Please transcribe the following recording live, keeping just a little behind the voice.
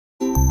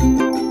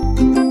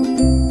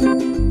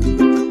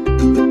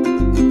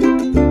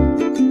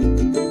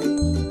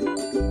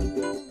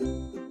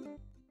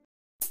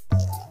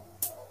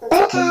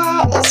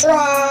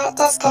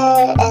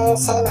taskar ɗan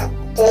Salma.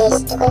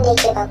 Please duk wanda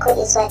yake ba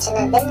ko zuwa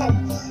canal ɗin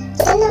nan,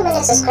 ki danna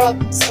mana subscribe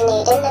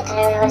sannan idan na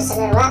kararrawar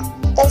sanarwa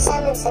don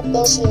samun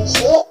sabbin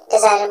shirye-shirye da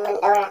zarar mun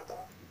ɗaura.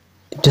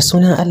 Da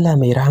sunan Allah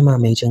mai rahama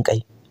mai jin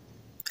ƙai.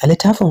 A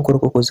littafin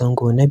Kurkuku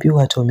Zango na Biyu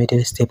wato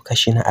middle step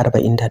kashi na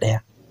 41.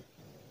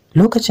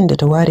 Lokacin da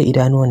ta ware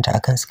idanuwanta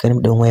akan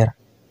screen ɗin wayar,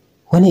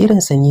 wani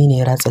irin sanyi ne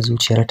ya ratsa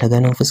zuciyar ta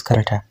ganin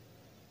fuskarta.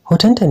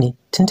 Hotonta ne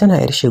tun tana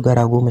 'yar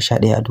shekara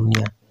 11 a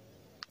duniya.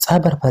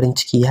 Tsabar farin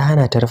ciki ya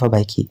hana ta rufe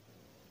baki.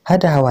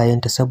 Hada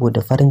hawayenta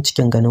saboda farin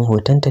cikin ganin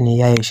hotonta ne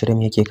yayin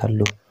shirin yake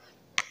kallo.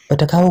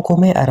 Bata kawo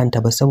komai a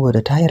ranta ba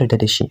saboda ta yarda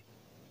da shi.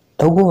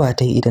 Dagowa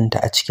ta yi idanta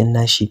a cikin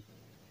nashi,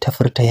 ta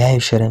furta yayin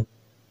shirin.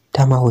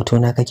 Ta ma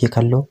hotona kake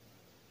kallo?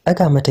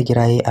 Daga mata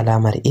giraye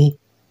alamar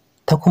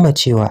ta kuma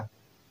cewa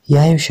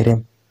yayin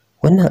shirin.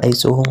 Wannan ai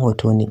tsohon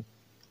hoto ne.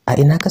 A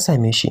ina ka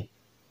same shi?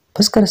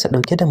 Fuskarsa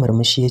dauke da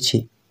murmushi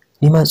yace,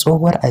 ni ma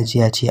tsohuwar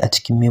ajiya ce a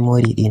cikin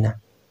memory dina.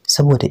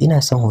 Saboda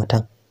ina son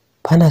hoton,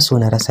 bana so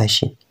na rasa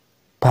shi.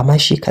 Ba ma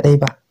shi kadai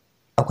ba,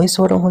 akwai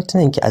sauran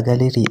hotunan ki a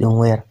gallery din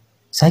wayar,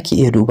 saki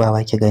iya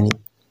dubawa ki gani.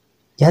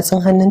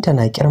 Yatsun hannunta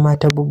na kirma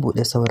ta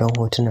bubbude sauran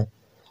hotunan,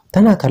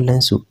 tana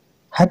kallon su,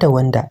 hada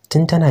wanda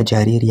tun tana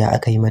jaririya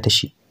aka yi mata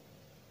shi.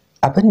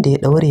 Abin da ya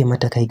daure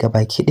mata kai ga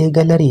baki ɗaya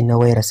gallery na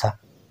wayarsa,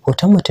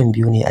 hoton mutum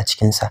biyu ne a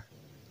cikin sa.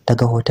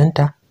 Daga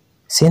hotonta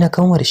sai na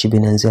kanwar shi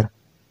Binanzir.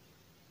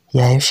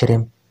 Yayi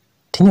Shirim,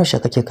 tun yaushe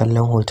kake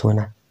kallon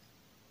hotona?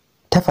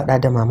 Ta faɗa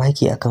da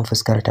mamaki akan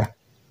fuskarta.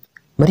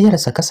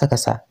 Muryarsa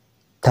kasa-kasa,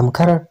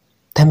 tamkar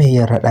ta mai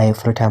yin raɗa ya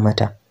furta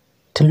mata.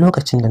 Tun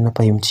lokacin da na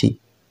fahimci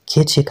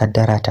ke ce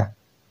kaddarata.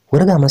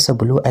 Wurga masa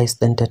blue eyes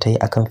ɗinta ta yi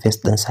akan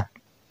face ɗinsa.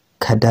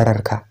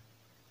 Kaddararka.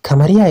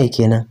 Kamar yaya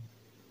kenan?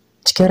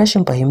 Cikin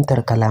rashin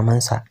fahimtar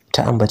kalamansa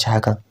ta ambaci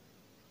hakan.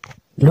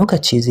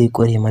 Lokaci zai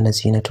ƙure mana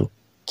Zinatu.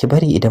 Ki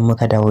bari idan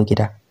muka dawo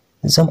gida,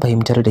 zan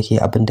fahimtar da ke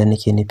abin da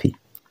nake nufi.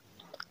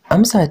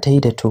 Amsa ta yi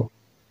da to.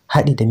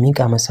 Haɗi da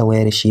miƙa masa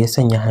wayar shi ya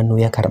sanya hannu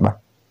ya karɓa.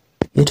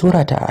 Ya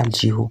tura ta a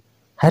aljihu,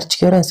 har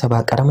cikin ransa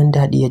ba ƙaramin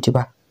daɗi ya ji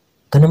ba,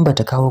 ganin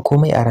bata kawo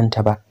komai a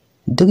ranta ba,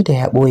 duk da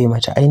ya ɓoye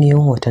mata ainihin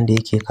hoton da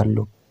yake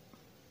kallo.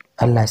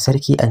 Allah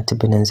sarki Anti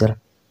Binanzir,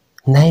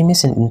 na yi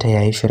misin ɗinta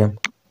yayi Shirin.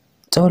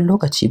 Tsawon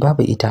lokaci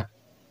babu ita,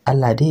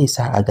 Allah dai ya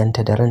sa a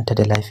ganta da ranta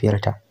da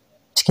lafiyarta.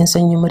 Cikin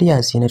sanyin murya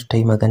Zinatu ta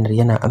yi maganar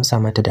yana amsa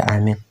mata da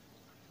amin.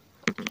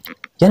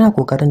 Yana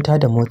kokarin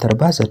tada motar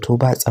ba zato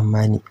ba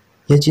tsammani,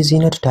 ya ji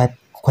Zinatu ta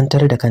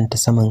kwantar da kanta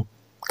saman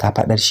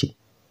kafadar shi.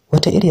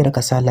 Wata iriyar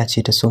kasala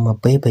ce ta soma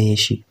baibaye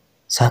shi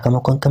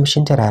sakamakon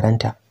kamshin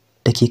turarenta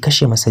da ke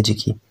kashe masa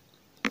jiki.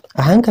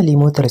 A hankali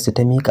motar su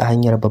ta mika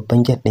hanyar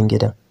babban gate din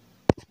gidan.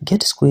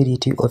 Gate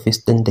security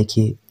office din da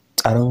ke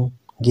tsaron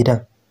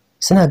gidan.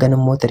 Suna ganin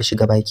motar shi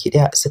gabaki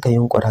daya suka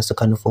yunkura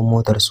suka nufo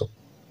motar su.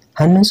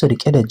 Hannunsu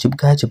rike da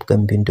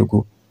jibga-jibgan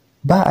bindigo.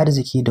 Ba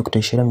arziki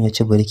Dr. Shiram ya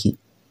ci burki.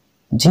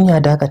 Jinya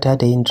dakata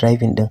da yin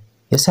driving din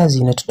yasa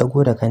Zinatu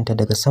dago da kanta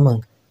daga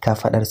saman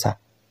kafadarsa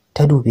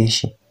ta dube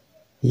shi.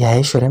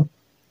 Yayi Shirim,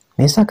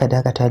 me yasa ka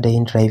dakata da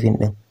yin driving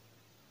din?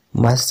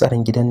 Masu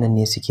tsaron gidan nan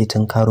ne suke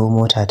tunkaro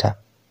motata.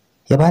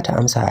 Ya bata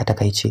amsa a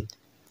takaice.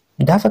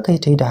 Dafa kai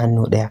tai da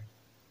hannu daya.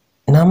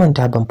 Na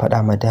manta ban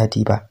faɗa ma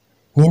dadi ba.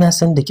 Ni na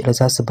san da kira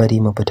za su bari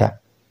mu fita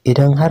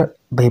idan har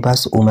bai ba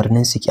su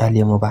umarnin su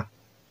kyale mu ba.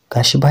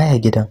 Gashi baya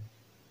gidan.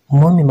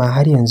 Mommy ma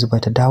har yanzu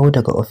bata dawo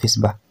daga office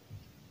ba.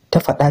 Ta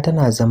faɗa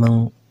tana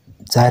zaman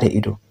zare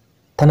ido.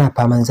 Tana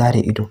faman zare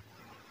ido.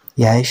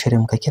 Yayi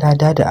Shirim, ka kira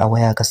dada a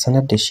waya ka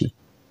sanar da shi.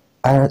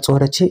 A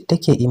tsorace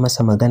take yi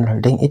masa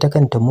maganar don ita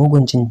kanta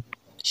mugun jin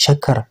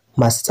shakkar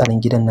masu tsaron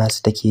gidan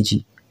nasu take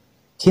ji.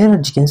 Kerar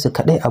jikinsu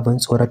kadai abin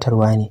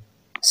tsoratarwa ne,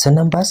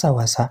 sannan ba sa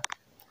wasa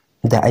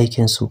da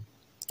aikinsu.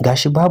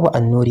 Gashi babu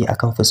annori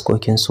akan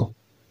fuskokinsu.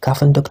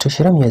 Kafin Dr.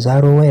 Shiram ya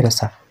zaro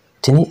wayarsa,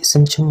 tuni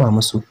sun cimma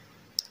musu.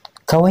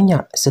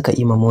 Kawanya suka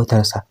ima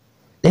motarsa.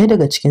 Ɗaya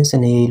daga cikinsu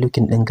ne yayi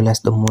looking ɗin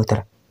glass ɗin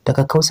motar.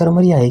 Daga kausar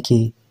murya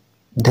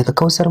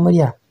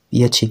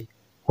ya ce,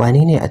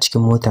 wane ne a cikin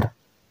motar?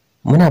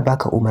 Muna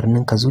baka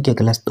umarnin ka zuge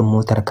glass ɗin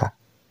motarka.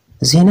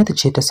 Zinatu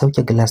ce ta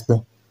sauke glass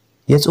ɗin.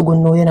 Ya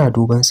tsugunno yana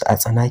duban su a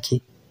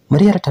tsanake.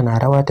 Muryar ta na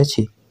rawa ta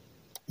ce,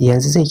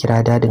 yanzu zai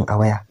kira dadin a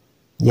waya.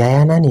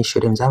 Yayana ne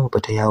Shirin, zamu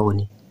fita yawo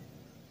ne.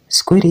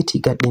 Security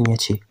guard ɗin ya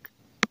ce,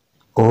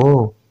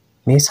 oh,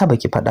 me yasa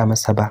baki faɗa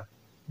masa ba?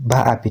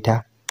 Ba a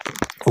fita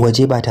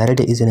waje ba tare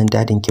da izinin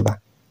dadinki ba.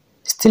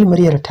 Still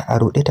muryar ta a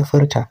rode ta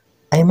furta,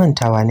 ai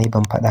mantawa ne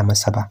ban faɗa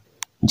masa ba.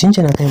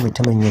 Jinjina kai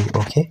mutumin yayi,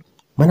 okay,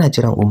 muna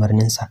jiran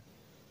umarninsa.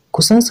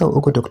 Kusan sau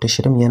uku Dr.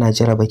 Shirim yana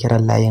jaraba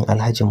kiran layin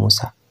Alhaji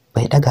Musa,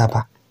 bai daga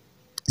ba.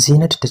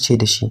 Zinatu ta ce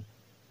da shi,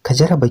 ka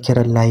jaraba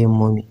kiran layin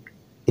Momi,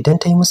 idan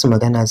ta yi musu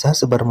magana za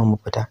su bar mu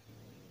fita.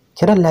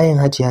 Kiran layin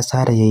Hajiya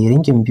Sara yayi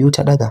ringin biyu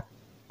ta daga,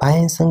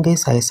 bayan sun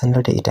gaisa ya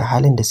sanar da ita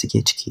halin da suke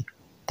ciki.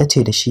 Ta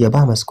ce da shi ya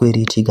ba ma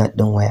security guard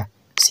din waya,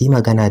 su yi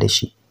magana da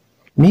shi.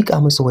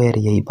 Miƙa musu wayar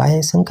yayi,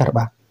 bayan sun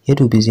karba, ya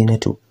dubi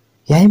Zinatu.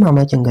 Yayi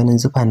mamakin ganin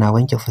zufa na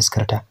wanke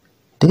fuskarta,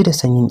 duk da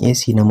sanyin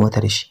AC na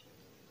motar shi.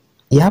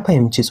 Ya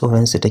fahimci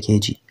tsoron su take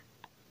ji.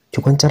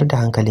 ki kwantar da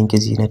hankalinki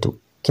Zinatu,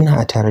 kina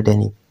a tare da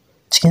ni.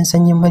 Cikin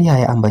sanyin murya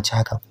ya ambaci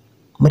hakan.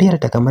 Muryar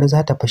ta kamar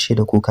za ta fashe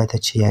da kuka ta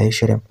ce yayi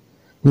shirin.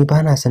 Ni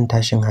ba na son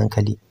tashin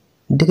hankali.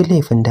 Duk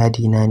laifin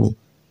dadi na ne.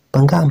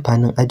 Ban ga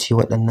amfanin ajiye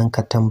waɗannan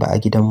kattan ba a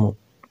gidanmu.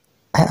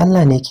 Ai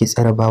Allah ne ke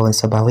tsare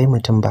bawansa ba wai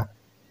mutum ba.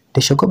 Da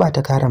shaguba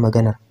ta kara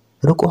maganar,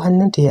 riko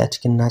hannunta yayi a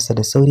cikin nasa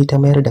da sauri ta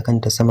mayar da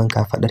kanta saman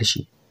kafadar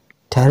shi,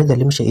 tare da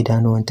limshe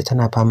idanuwanta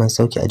tana faman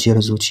sauki ajiyar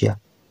zuciya.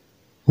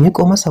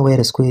 Miko masa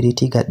wayar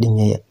security guard din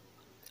yayi.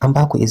 An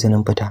ba ku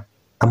izinin fita,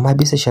 amma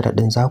bisa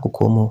sharadin za ku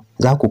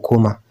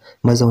koma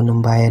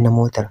mazaunin baya na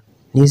motar.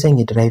 Ni zan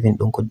yi driving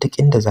ɗinku duk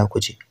inda za ku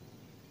je.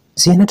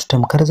 Zinatu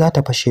tamkar za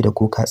ta fashe da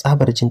kuka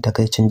tsabar jin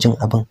takaicin jin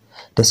abin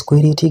da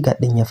security guard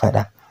din ya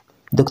faɗa.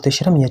 Dr.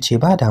 Shiram ya ce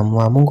ba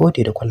damuwa, mun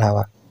gode da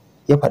kulawa.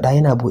 Ya faɗa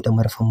yana buɗe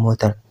murfin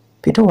motar.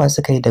 Fitowa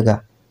suka yi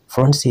daga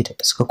front seat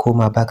suka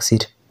koma back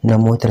seat na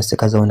motar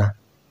suka zauna.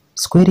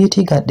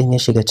 Security guard din ya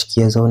shiga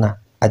ciki ya zauna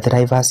a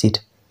driver seat.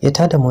 Ya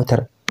tada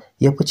motar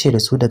ya fice da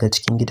su daga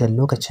cikin gidan.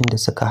 Lokacin da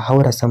suka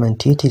haura saman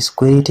titi,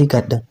 security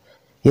guard din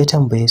ya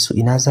tambaye su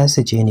ina za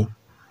su je ne.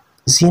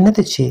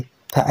 Zinatu ce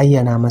ta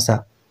ayyana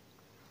masa,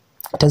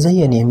 ta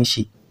zayyane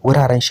mishi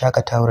wuraren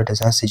shakatawar da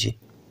za su je.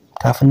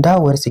 Kafin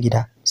dawowar su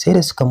gida sai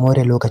da suka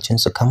more lokacin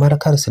su kamar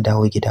kar su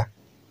dawo gida.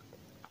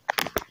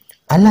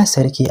 Allah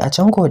sarki, a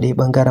can gode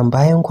bangaren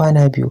bayan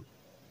kwana biyu.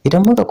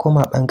 Idan muka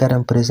koma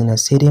bangaren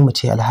prisoners sai dai mu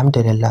ce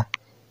alhamdulillah.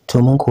 To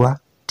mun kuwa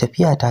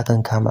tafiya ta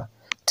kan kama.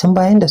 Tun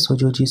bayan da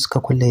sojoji suka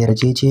kulle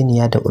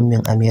yarjejeniya da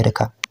ummin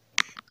America.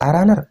 A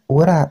ranar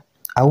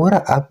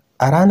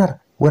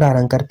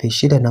wuraren karfe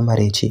 6 na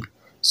maraice,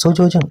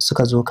 sojojin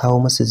suka zo kawo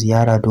musu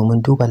ziyara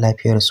domin duba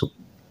lafiyarsu.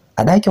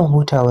 A ɗakin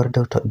hutawar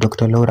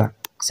Dr. Laura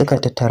suka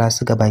tattara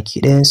su ga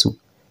baki ɗayansu.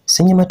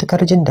 Sun yi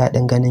matukar jin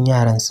daɗin ganin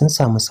yaran sun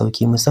samu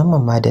sauki,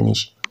 musamman ma da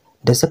nishi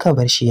da suka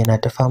bar shi yana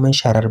ta faman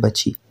sharar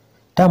bacci.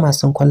 Dama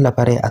sun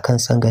kwallafa rai akan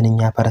san ganin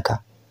ya farka,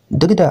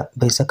 duk da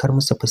bai sakar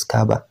musu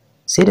fuska ba,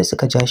 sai da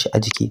suka ja shi a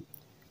jiki.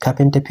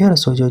 Kafin tafiyar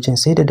sojojin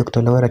sai da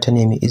Dr. Laura ta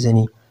nemi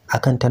izini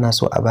akan tana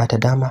so a bata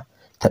dama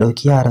ta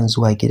ɗauki yaran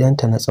zuwa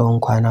gidanta na tsawon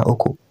kwana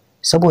 3,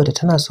 saboda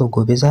tana so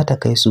gobe za ta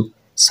kai su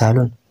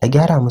salon a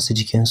gyara musu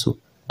jikinsu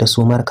da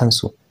sumar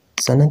kansu.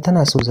 Sannan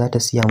tana so za ta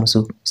siya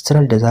musu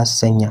suturar da za su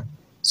sanya.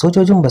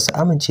 Sojojin ba su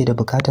amince da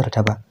bukatar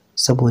ta ba,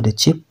 saboda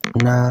chief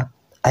na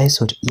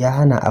ISOT ya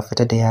hana a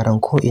fita da yaran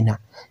ko ina.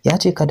 Ya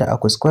ce kada a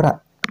kuskura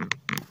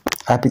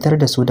a fitar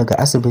da su daga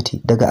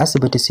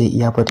asibiti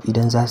sai airport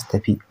idan za su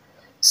tafi.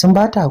 Sun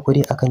ba ta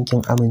hakuri akan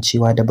kin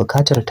amincewa da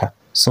bukatar ta,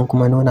 sun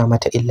kuma nuna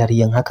mata illar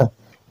yin hakan,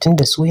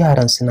 tunda su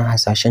yaran suna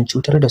hasashen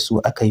cutar da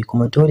su aka yi,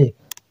 kuma dole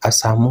a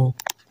samu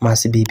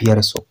masu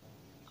bibiyar su.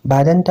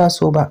 Ba dan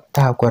taso ba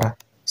ta hakura,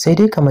 sai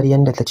dai kamar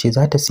yadda ta ce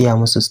za ta siya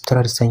musu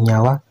suturar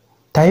sanyawa,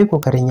 ta yi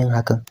kokarin yin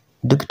hakan.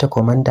 Duk ta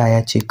komanda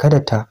ya ce kada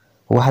ta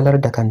wahalar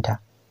da kanta.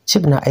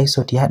 Chief na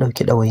ISOT ya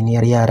ɗauki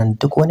ɗawainiyar yaran,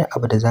 duk wani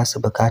abu da za su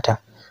bukata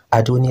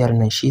a duniyar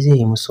nan shi zai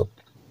yi musu.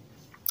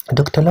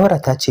 Dr. Laura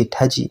ta ce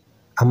ta ji,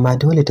 amma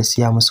dole ta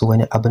siya musu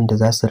wani abin da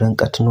za su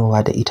rinka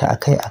tunowa da ita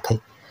akai-akai.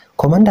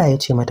 Komanda ya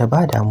ce mata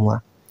ba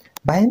damuwa.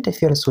 Bayan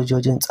tafiyar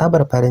sojojin,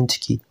 tsabar farin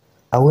ciki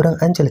a wurin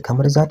Angel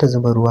kamar za ta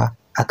zuba ruwa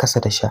a kasa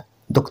da sha.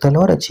 Dr.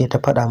 Laura ce ta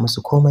faɗa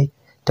musu komai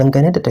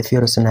dangane da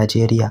tafiyar su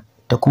Najeriya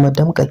da kuma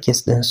damƙa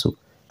kes ɗinsu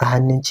a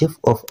hannun Chief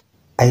of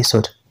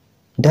ISOT.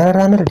 Daren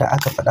ranar da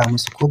aka faɗa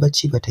musu ko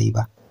bacci ba ta yi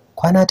ba.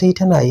 Kwana ta yi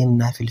tana yin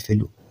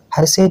nafilfilu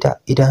har sai da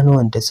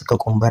idanuwan da suka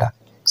kumbura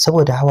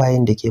saboda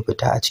hawayen da ke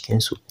fita a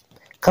cikinsu.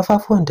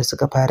 Kafafuwan da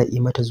suka fara yi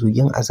mata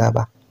zugin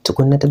azaba,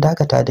 tukunna ta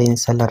dakata da yin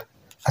sallar.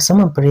 A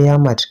saman prayer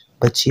mat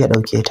bacci ya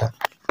ɗauke ta.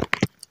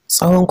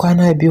 Tsawon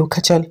kwana 2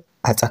 kacal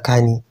a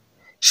tsakani,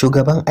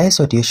 shugaban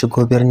ISOT ya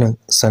shigo birnin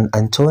San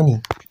Antonio.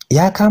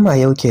 Ya kama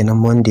yau kenan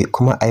Monday,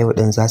 kuma a yau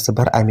din za su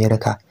bar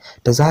America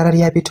da zarar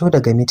ya fito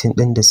daga mitin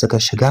din da suka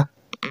shiga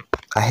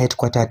a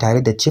headquarter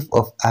tare da Chief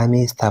of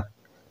Army Staff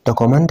da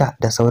commander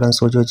da sauran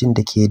sojojin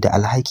da ke da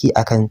alhaki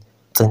akan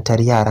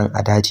tsintar yaran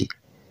a daji.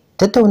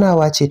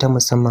 Tattaunawa ce ta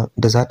musamman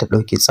da za ta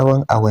ɗauki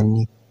tsawon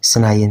awanni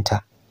suna yin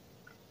ta.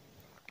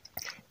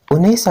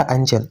 Unaiza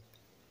Angel,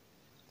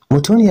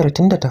 mutuniyar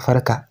tunda ta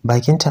farka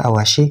bakinta a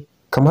washe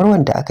kamar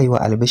wanda aka yi wa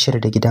albishir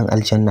da gidan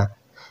aljanna.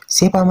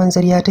 Sai faman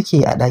zariya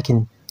take a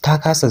ɗakin, ta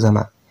kasa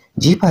zama.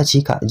 Jifa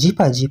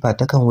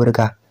ta kan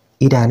wurga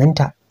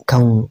idananta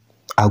kan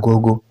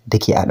agogo da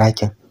ke a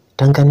ɗakin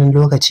don ganin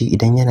lokaci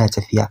idan yana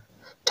tafiya.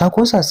 Ta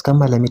kosa su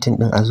kammala mitin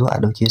ɗin a zo a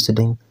ɗauke su,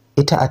 don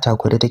ita a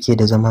takure take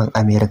da zaman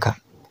Amerika.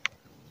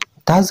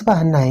 Ta zuba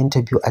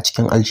hannayenta biyu a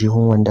cikin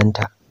aljihun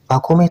wandonta, ba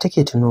komai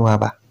take tunowa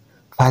ba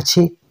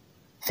face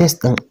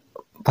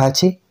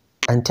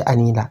anti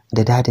Anila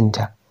da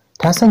dadinta.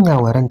 Ta sanya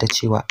wa ranta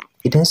cewa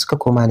idan suka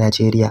koma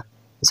Najeriya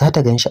za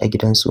ta ganshi a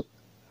gidansu.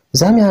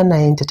 Zami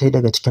hannayenta ta yi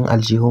daga cikin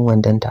aljihun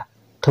wandonta,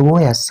 ta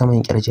goya su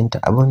saman kirjinta.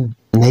 Abun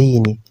nayi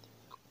ne.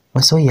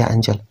 Masoyiya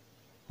Angel,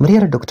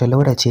 muryar Dr.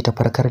 Laura ce ta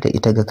farkar da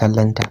ita ga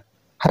kallanta.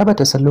 Har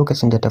bata san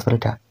lokacin da ta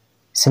furta.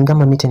 Sun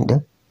gama mitin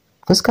din?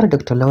 Fuskar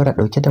Dr. Laura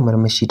dauke da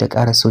murmushi ta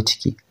karaso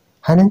ciki,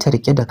 hannunta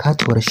rike da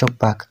katuwar shop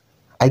bag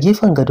A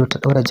gefen gado ta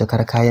ɗaura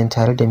jakar kayan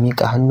tare da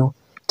miƙa hannu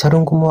ta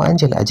rungumo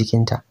Angel a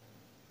jikinta.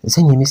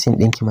 Zan yi misin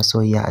ɗinki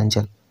masoyiya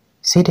Angel,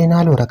 sai dai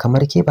na lura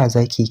kamar ke ba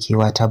za ki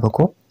kewata ba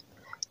ko?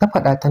 Ta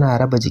faɗa tana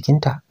raba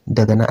jikinta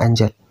daga na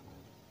Angel.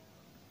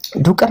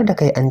 Dukar da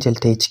kai Angel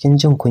ta yi cikin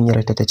jin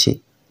kunyarta ta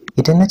ce,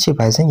 idan na ce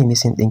ba zan yi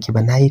misin ɗinki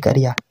ba na yi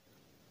ƙarya.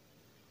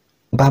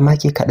 Ba ma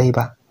ke kaɗai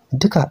ba,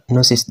 duka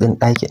nurses ɗin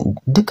ɗakin,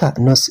 duka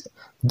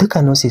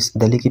nurses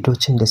da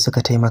likitocin da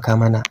suka taimaka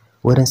mana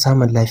wurin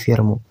samun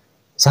lafiyarmu,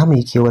 za mu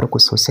yi kewarku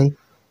sosai.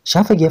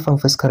 Shafa gefen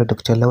fuskar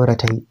Dr. Laura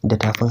ta yi da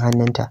tafin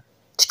hannunta,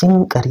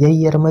 cikin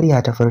ƙaryayyar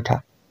murya ta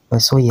furta,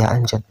 masoyiya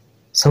Angel,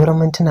 sauran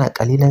mintuna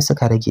ƙalilan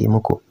suka rage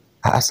muku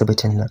a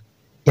asibitin nan.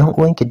 'Yan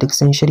uwanki duk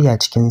sun shirya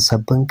cikin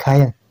sabbin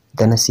kayan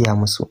da na siya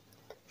musu.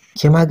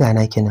 Ke ma ga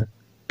naki nan.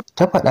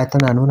 Ta faɗa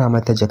tana nuna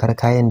mata jakar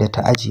kayan da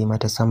ta ajiye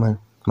mata saman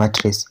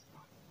mattress.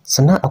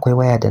 Sannan akwai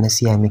waya da na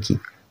siya miki.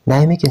 Na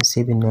yi mikin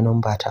saving na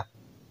number ta.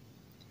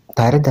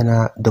 Tare da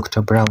na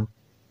Dr. Brown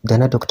da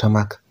na Dr.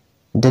 Mark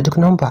da duk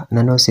number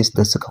na nurses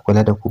da suka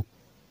kula da ku.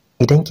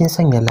 Idan kin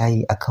sanya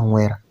layi akan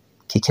wayar,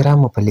 ki kira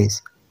mu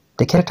please.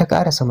 Da kyar ta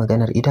karasa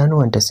maganar,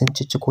 idanuwanta sun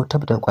cicciko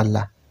tab da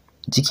kwalla.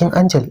 Jikin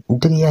Angel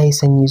duk yayi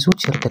sanyi,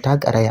 zuciyarta ta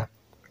karaya.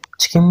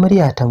 Cikin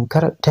murya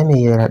tamkar ta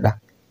mai rada,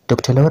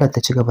 Dr. Laura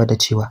ta ci gaba da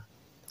cewa,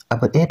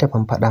 abu ɗaya da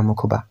ban faɗa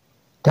muku ba.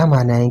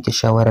 Dama na yanke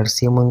shawarar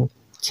sai mun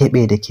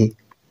keɓe da ke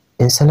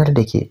in sanar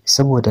da ke,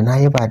 saboda na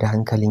yaba da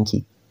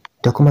hankalinki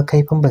da kuma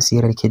kaifin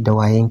basirarki da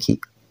wayanki.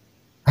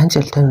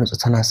 Angel ta nutsu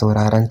tana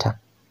sauraron ta.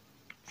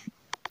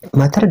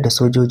 Matar da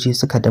sojoji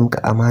suka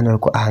damka amanar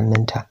ku a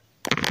hannunta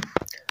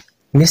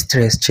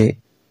mistress ce.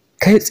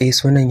 Kai tsaye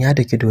sunan ya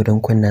daki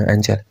dodon kunnen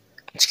Angel.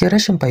 Cikin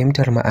rashin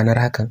fahimtar ma'anar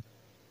hakan,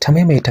 ta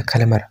maimaita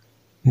kalmar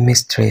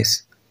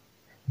mistress.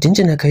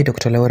 Jinjina kai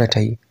Dr. Laura ta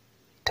yi.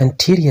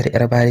 Tantiriyar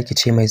yar bariki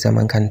ce mai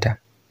zaman kanta.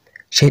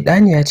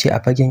 Shaidaniya ce a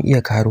fagen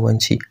iya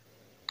karuwanci.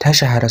 Ta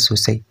shahara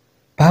sosai.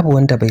 Babu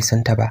wanda bai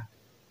santa ba.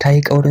 Ta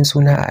yi ƙaurin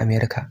suna a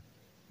Amerika.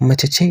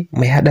 Mace ce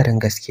mai haɗarin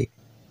gaske.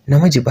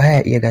 Namiji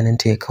baya iya ganin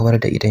ta ya kawar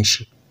da idan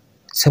shi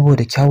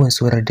saboda kyawun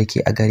surar da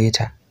ke a gare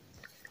ta.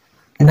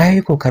 Na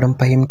yi kokarin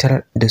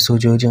fahimtar da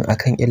sojojin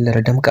akan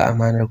illar damka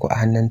amanar ku a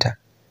hannunta,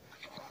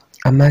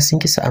 amma sun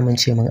kisa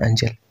amince min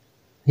Angel.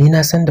 Ni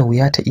na san da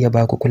wuya ta iya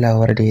baku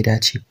kulawar da ya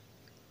dace.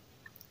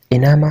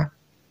 Ina ma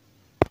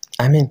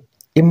amin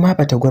in ma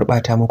bata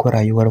gurbata muku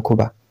rayuwarku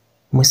ba,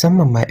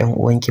 musamman ma 'yan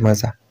uwanki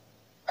maza.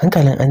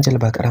 Hankalin Angel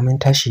ba karamin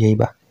tashi yayi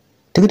ba.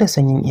 Duk da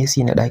sanyin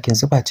AC na ɗakin,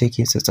 zuba ce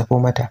ke tsatsafo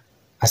mata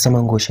a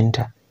saman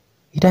goshinta.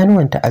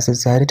 Idanuwanta a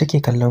zazzare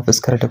take kallon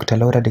fuskar Dr.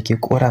 Laura da ke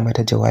kora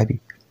mata jawabi.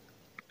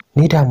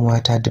 Ni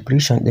Damuwata,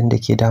 depression din da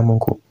ke damun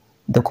ku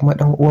da kuma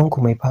dan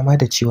uwanku mai fama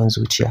da ciwon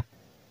zuciya.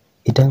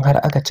 Idan har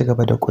aka ci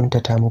gaba da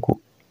kuntata muku,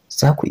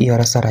 za ku iya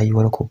rasa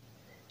rayuwarku.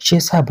 Shi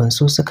yasa ban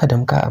so suka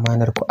damka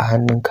amanar ku a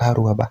hannun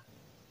karuwa ba.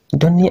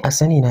 Don ni a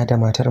sani na da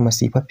matar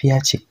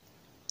masifaffiya ce.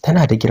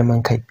 Tana da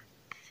girman kai.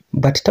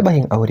 Bata taba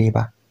yin aure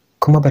ba,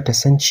 kuma bata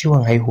san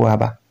ciwon haihuwa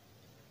ba.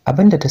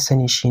 Abinda ta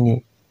sani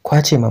shine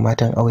kwace ma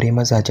matan aure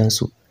mazajen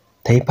su,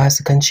 ta yi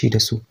fasikanci da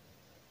su.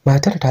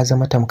 Matar ta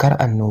zama tamkar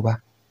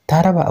annoba.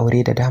 Ta raba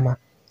aure da dama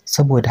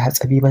saboda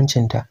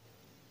hatsabibancinta.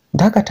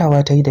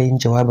 Dakatawa ta yi da yin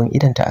jawabin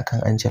idanta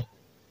akan Angel.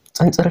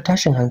 Tsantsar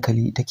tashin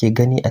hankali take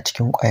gani a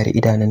cikin ƙwayar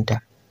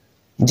idanunta.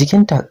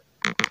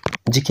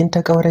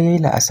 Jikinta gaurayayi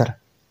la'asar,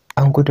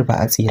 an gudu ba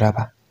a tsira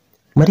ba.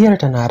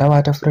 Muryarta na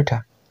rawa ta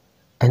furta,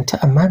 anti,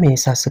 amma me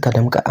yasa suka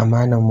damka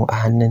amanar mu a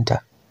hannunta?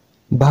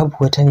 Babu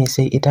wata ne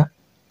sai ita?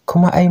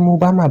 Kuma ai mu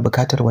ba ma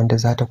bukatar wanda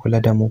za ta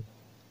kula da mu.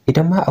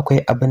 Idan ma akwai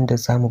abin da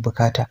za mu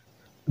bukata,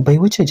 bai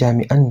wuce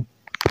jami'an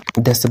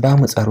da su ba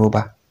mu tsaro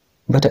ba.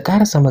 Bata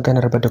karasa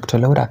maganar ba, Dr.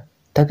 Laura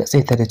ta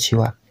gatse ta da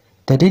cewa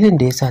dalilin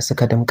da yasa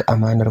suka damka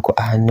amanar ku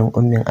a hannun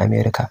ummin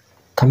America,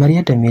 kamar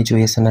yadda Mejo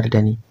ya sanar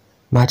da ni,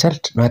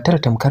 matar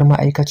tamkar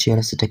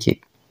ma'aikaciyar su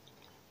take.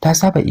 Ta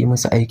saba yi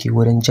musu aiki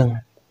wurin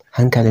jan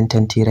hankalin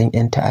tantiran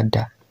 'yan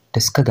ta'adda da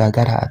suka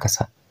gagara a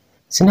ƙasa.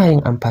 Suna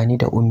yin amfani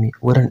da ummi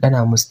wurin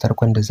ɗana musu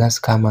tarkon da za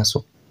su kama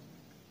su,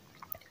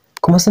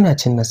 kuma suna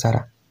cin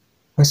nasara.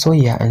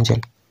 Masoyiya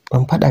Angel,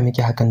 ban faɗa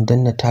miki hakan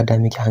don na tada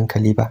miki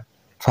hankali ba,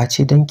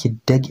 face don ki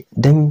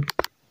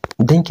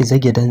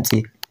zage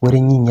dantse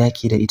wurin yin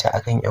yaki da ita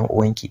akan 'yan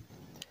uwanki.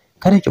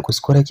 Kada ki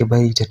kuskura ki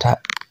bari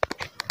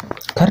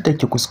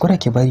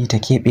ta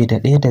keɓe da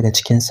ɗaya daga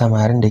cikin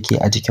samarin da ke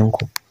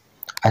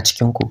a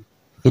cikinku.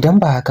 Idan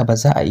ba haka ba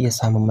za a iya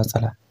samun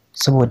matsala,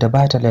 saboda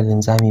ba ta da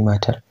linzami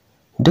matar.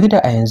 Duk da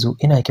a yanzu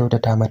ina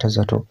kyautata mata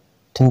zato,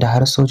 tunda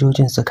har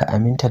sojojin suka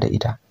aminta da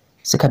ita,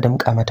 suka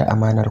damƙa mata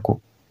amanar ku.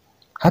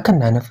 Hakan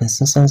na nufin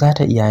sun san za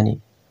ta iya ne.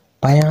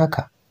 Bayan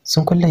haka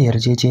sun kulle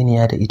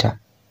yarjejeniya da ita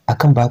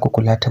akan baku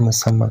kula ta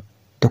musamman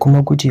da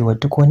kuma gujewa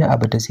duk wani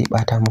abu da zai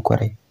bata muku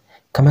rai.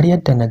 Kamar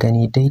yadda na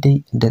gani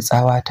daidai da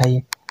tsawa ta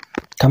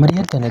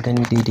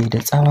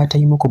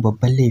yi muku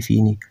babban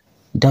laifi ne.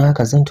 Don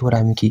haka zan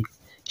tura miki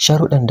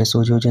sharuɗan da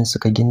sojojin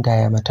suka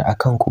gindaya mata a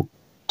kanku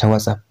ta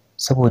WhatsApp,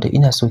 saboda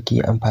ina so ki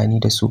yi amfani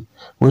da su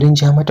wurin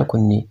ja mata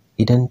kunne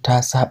idan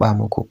ta saba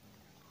muku.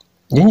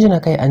 Jinjina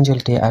kai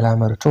Angel ta yi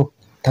alamar to,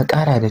 ta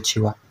ƙara da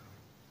cewa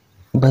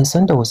ban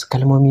san da wasu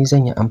kalmomi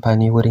zan yi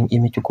amfani wurin yi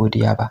miki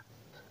godiya ba.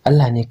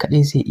 Allah ne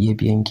kaɗai zai iya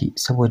biyan ki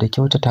saboda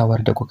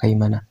kyautatawar da kuka yi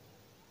mana.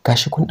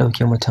 Gashi kun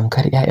ɗauke mu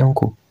tamkar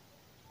 'ya'yanku.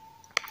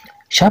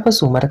 Shafa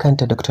sumar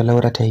kanta Dr.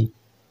 Laura ta yi.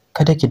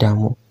 Kada ki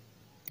damu,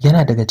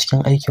 yana daga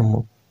cikin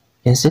aikinmu.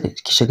 Yanzu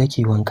ki shiga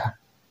ki wanka.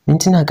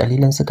 Mintuna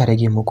kalilan suka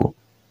rage muku.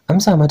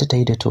 Amsa mata ta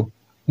yi da to.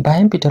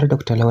 Bayan fitar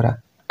Dr.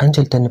 Laura,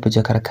 Angel ta nufi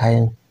jakar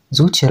kayan.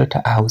 Zuciyarta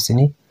a hausa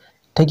ne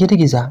ta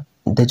girgiza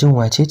da jin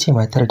wacece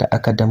matar da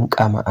aka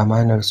damƙa ma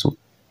amanar su.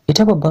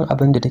 Ita babban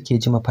abin da take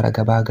ji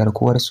fargaba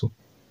garkuwar su.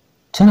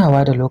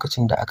 Tunawa da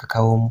lokacin da aka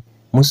kawo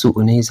musu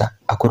Unaiza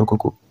a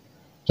kurkuku.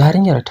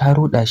 Yarinyar ta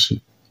ruɗa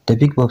shi da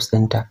big box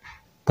ɗinta,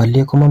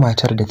 balle kuma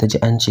matar da ta ji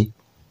an ce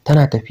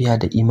tana tafiya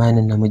da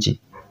imanin namiji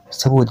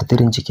saboda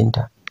dirin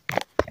jikinta.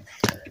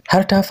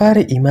 Har ta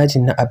fara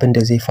imajin na abin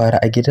da zai faru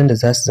a gidan da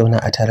za su zauna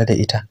a tare da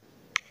ita.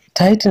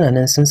 Ta yi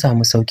tunanin sun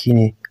samu sauki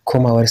ne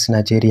komawar su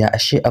Najeriya,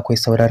 ashe akwai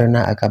sauraron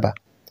na a gaba.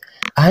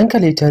 A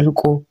hankali ta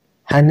riko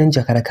hannun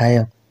jakar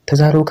kayan, ta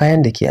zaro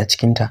kayan da ke a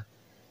cikinta.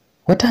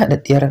 Wata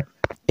haɗaɗɗiyar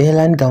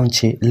airline gown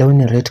ce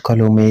launin red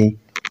color mai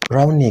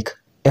round neck,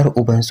 yar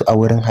ubansu a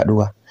wurin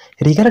haɗuwa.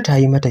 Rigar ta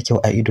yi mata kyau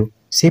a ido,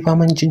 sai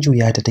faman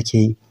jujjuya ta take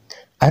yi.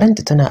 A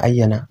ranta tana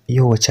ayyana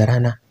yau wace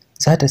rana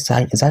za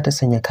ta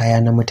sanya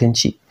kaya na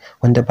mutunci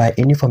wanda ba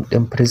uniform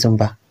ɗin prison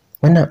ba.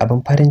 Wannan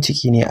abin farin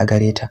ciki ne a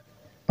gare ta.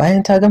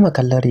 Bayan ta gama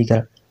kallon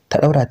rigar, ta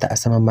ɗaura ta a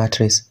saman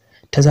mattress,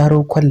 ta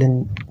zaro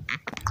kwalin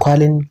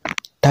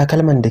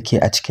takalman da ke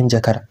a cikin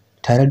jakar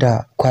tare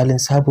da kwalin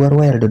sabuwar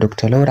wayar da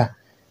Dr. Laura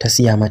ta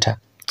siya mata,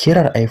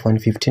 kirar iPhone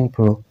 15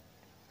 Pro.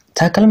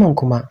 Takalman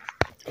kuma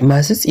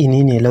masu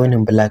tsini ne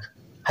launin black,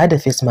 hada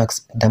face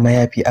mask da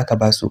mayafi aka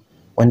basu,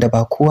 wanda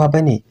ba kowa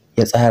bane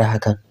ya tsara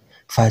hakan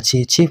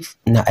face chief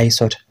na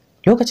ISOT.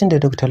 Lokacin da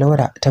Dr.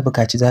 Laura ta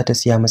bukaci za ta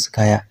siya musu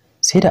kaya,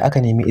 sai da aka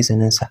nemi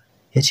izinin sa,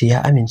 yace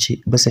ya amince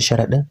bisa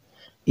sharaɗin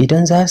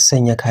idan za su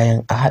sanya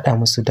kayan a hada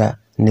musu da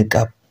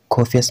niqab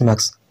ko face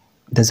mask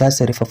da za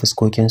su rufe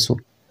fuskokin su.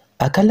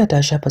 Akalla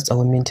ta shafa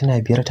tsawon mintuna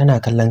 5 tana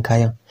kallon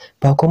kayan,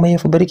 ba kuma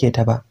yafi burge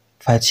ta ba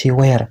face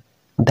wayar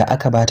da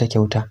aka bata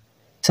kyauta.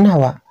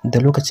 Tunawa da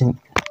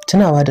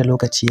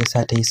lokaci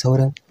yasa ta yi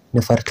saurin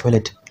nufar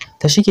toilet.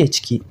 Ta shige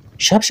ciki,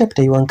 shaf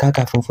ta yi wanka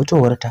kafin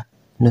fitowarta.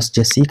 Nurse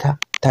Jessica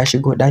ta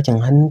shigo ɗakin,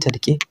 hannunta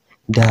rike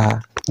da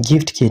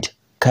gift kit,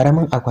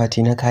 karamin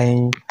akwati na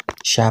kayan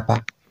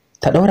shafa.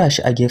 Ta ɗaura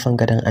shi a gefen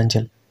gadon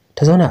Angel.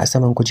 Ta zauna a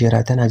saman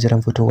kujera tana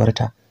jiran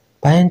fitowarta.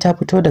 Bayan ta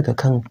fito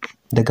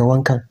daga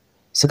wankan,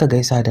 suka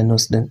gaisa da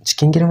nurse din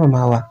cikin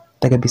girmamawa.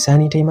 Daga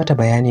bisani ta yi mata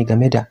bayani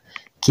game da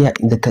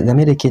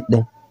kit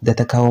din da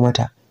ta kawo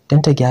mata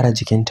don ta gyara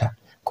jikinta.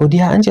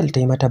 Godiya Angel ta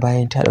yi mata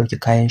bayan ta ɗauki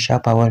kayan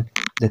shafawar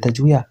da ta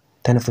juya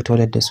ta nufi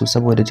toilet da su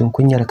saboda jin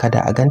kunyar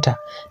kada a ganta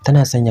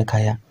tana sanya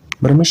kaya.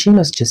 Murmushi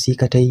Nurse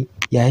Jessica ta yi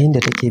yayin da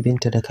take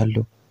binta da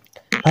kallo.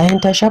 Bayan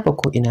ta shafa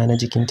ko ina na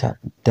jikinta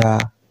da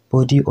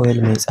body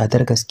oil mai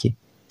tsadar gaske,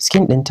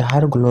 skin ɗinta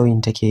har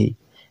glowing take yi.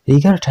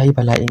 Rigar ta yi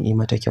bala'in yi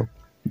mata kyau,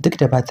 duk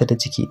da bata da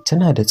jiki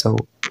tana da tsawo.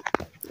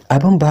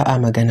 Abin ba a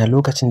magana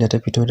lokacin da ta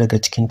fito daga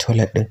cikin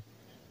toilet ɗin.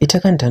 Ita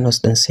kanta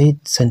nurse ɗin sai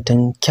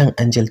santan kyan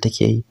Angel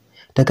take yi.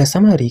 Daga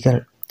saman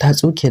rigar ta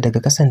tsuke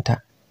daga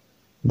kasanta,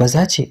 ba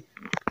za ce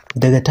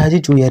daga ta ji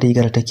juyar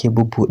rigar take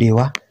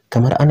bubbudewa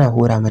kamar ana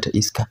hura mata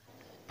iska.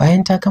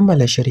 Bayan ta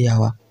kammala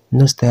shiryawa,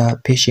 nurse ta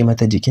feshe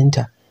mata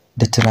jikinta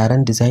da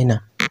turaren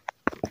designer,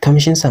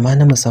 kamshin sama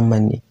na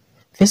musamman ne.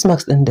 Face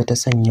mask ɗin da ta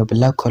sanya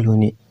black color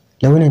ne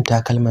launin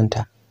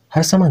takalmanta,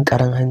 har saman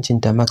karan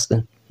hancinta mask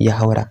ɗin ya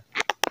haura.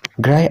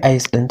 Dry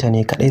eyes ɗinta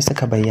ne kaɗai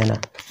suka bayyana.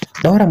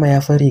 Daura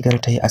mayafin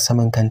rigar ta yi a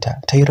saman kanta,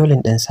 ta yi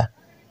rolling ɗinsa.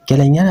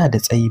 Gyalen yana da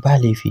tsayi ba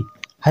laifi,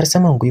 har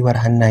saman gwiwar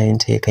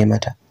hannayenta ya kai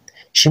mata.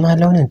 Shi ma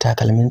launin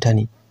takalminta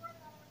ne.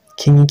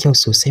 Kin yi kyau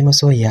sosai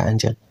masoyiya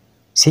Angel.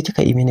 Sai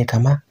kika yi mini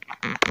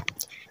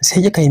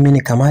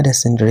kama da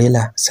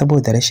Cinderella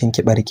saboda rashin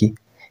kibarki.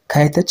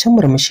 Kayataccen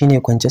murmushi ne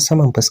kwance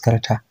saman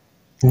fuskarta.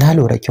 Na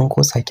lura kin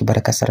kosa ki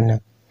bar kasar nan.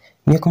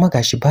 Ni kuma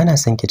gashi bana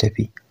son ki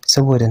tafi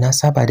saboda na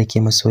saba da ke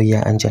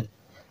masoyiya Angel.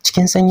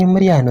 Cikin sanyin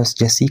murya Nurse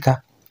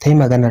Jessica ta yi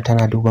maganar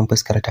tana duban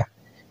fuskarta.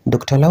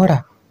 Dr.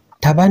 Laura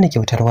ta bani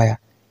kyautar waya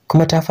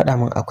kuma ta faɗa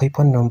min akwai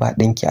phone number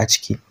ɗinki a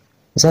ciki.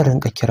 Zan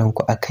rinka kiran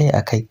ku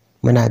akai-akai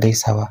muna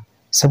gaisawa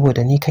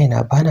saboda ni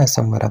kaina bana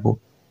son mu rabo.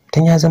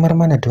 Dan ya zamar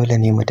mana dole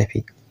ne mu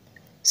tafi.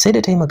 Sai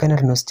da ta yi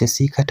maganar Nurse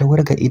Jessica ta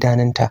wurga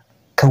idanunta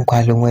kan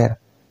kwalin wayar.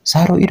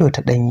 Saro ido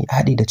ta ɗanyi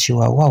haɗi da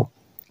cewa wow,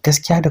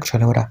 gaskiya Dr.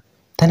 Laura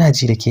tana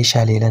ji da ke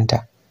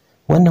shalelanta.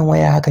 Wannan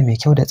waya haka mai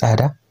kyau da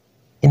tsada?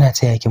 Ina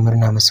taya ki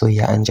murna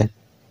masoyiya Angel.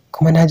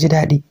 Kuma na ji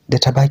daɗi da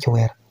ta baki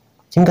wayar.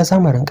 Kin ga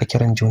zamu rinka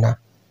kiran juna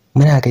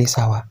muna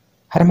gaisawa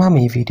har ma mu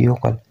yi video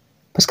call.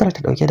 Fuskar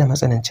ta dauke da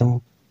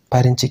matsanancin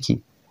farin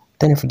ciki.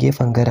 Ta nufi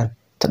gefen gadon,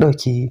 ta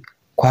dauki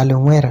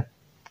kwalin wayar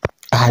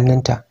a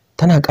hannunta,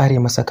 tana kare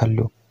masa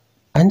kallo.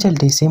 Angel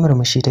dai sai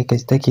murmushi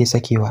take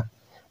sakewa.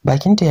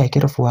 Bakinta ya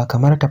kirfuwa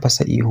kamar ta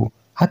fasa ihu.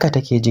 Haka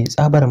take je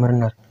tsabar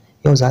murnar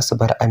yau za su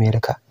bar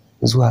America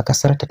zuwa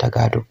kasar ta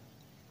gado.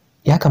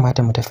 Ya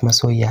kamata mu tafi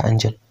masoyiya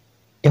Angel.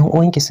 'yan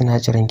uwanki suna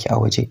jiran ki a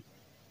waje.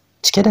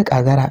 Cike da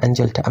kagara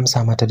Angel ta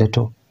amsa mata da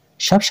to.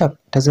 Shaf shaf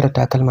ta zura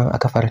takalman a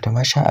kafarta,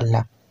 masha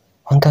Allah.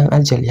 Wankan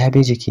Angel ya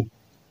be jiki.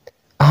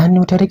 A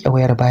hannu ta rike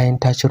wayar bayan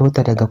ta ciro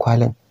ta daga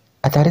kwalin.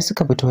 A tare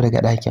suka fito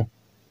daga ɗakin.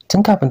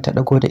 Tun kafin ta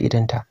dago da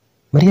idanta,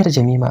 muryar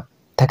Jamima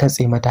ta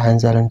katse mata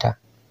hanzarinta.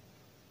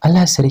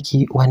 Allah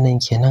sarki, wannan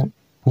kenan,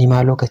 ni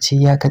ma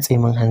lokaci ya katse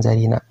min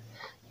hanzarina.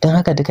 Don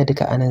haka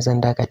duka anan zan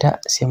dakata,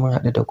 sai mun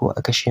haɗu da ku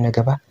a kashi na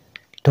gaba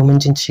domin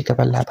jin ci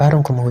gaban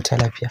labarin, kuma huta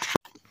lafiya.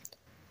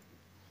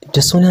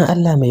 Da sunan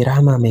Allah mai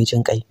rahama mai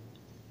jin ƙai.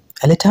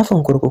 A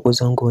littafin Kurkuku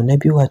Zango na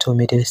Biyu wato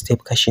middle step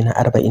kashi na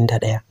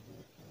 41.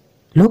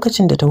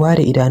 Lokacin da ta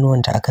ware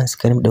idanuwanta akan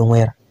screen ɗin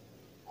wayar,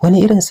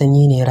 wani irin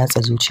sanyi ne ya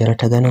ratsa zuciyar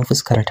ta ganin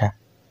fuskarta.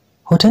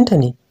 Hotonta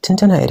ne tun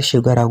tana yar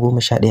shekara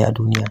 11 a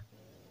duniya.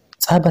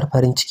 Tsabar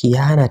farin ciki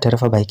ya hana ta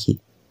rufe baki.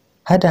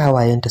 Hada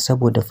hawayenta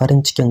saboda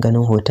farin cikin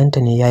ganin hotonta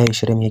ne yayin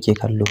shirin yake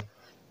kallo.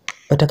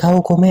 Bata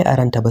kawo komai a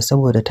ranta ba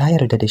saboda ta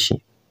yarda da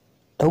shi.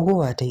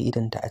 Dagowa ta yi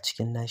idanta a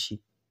cikin nashi.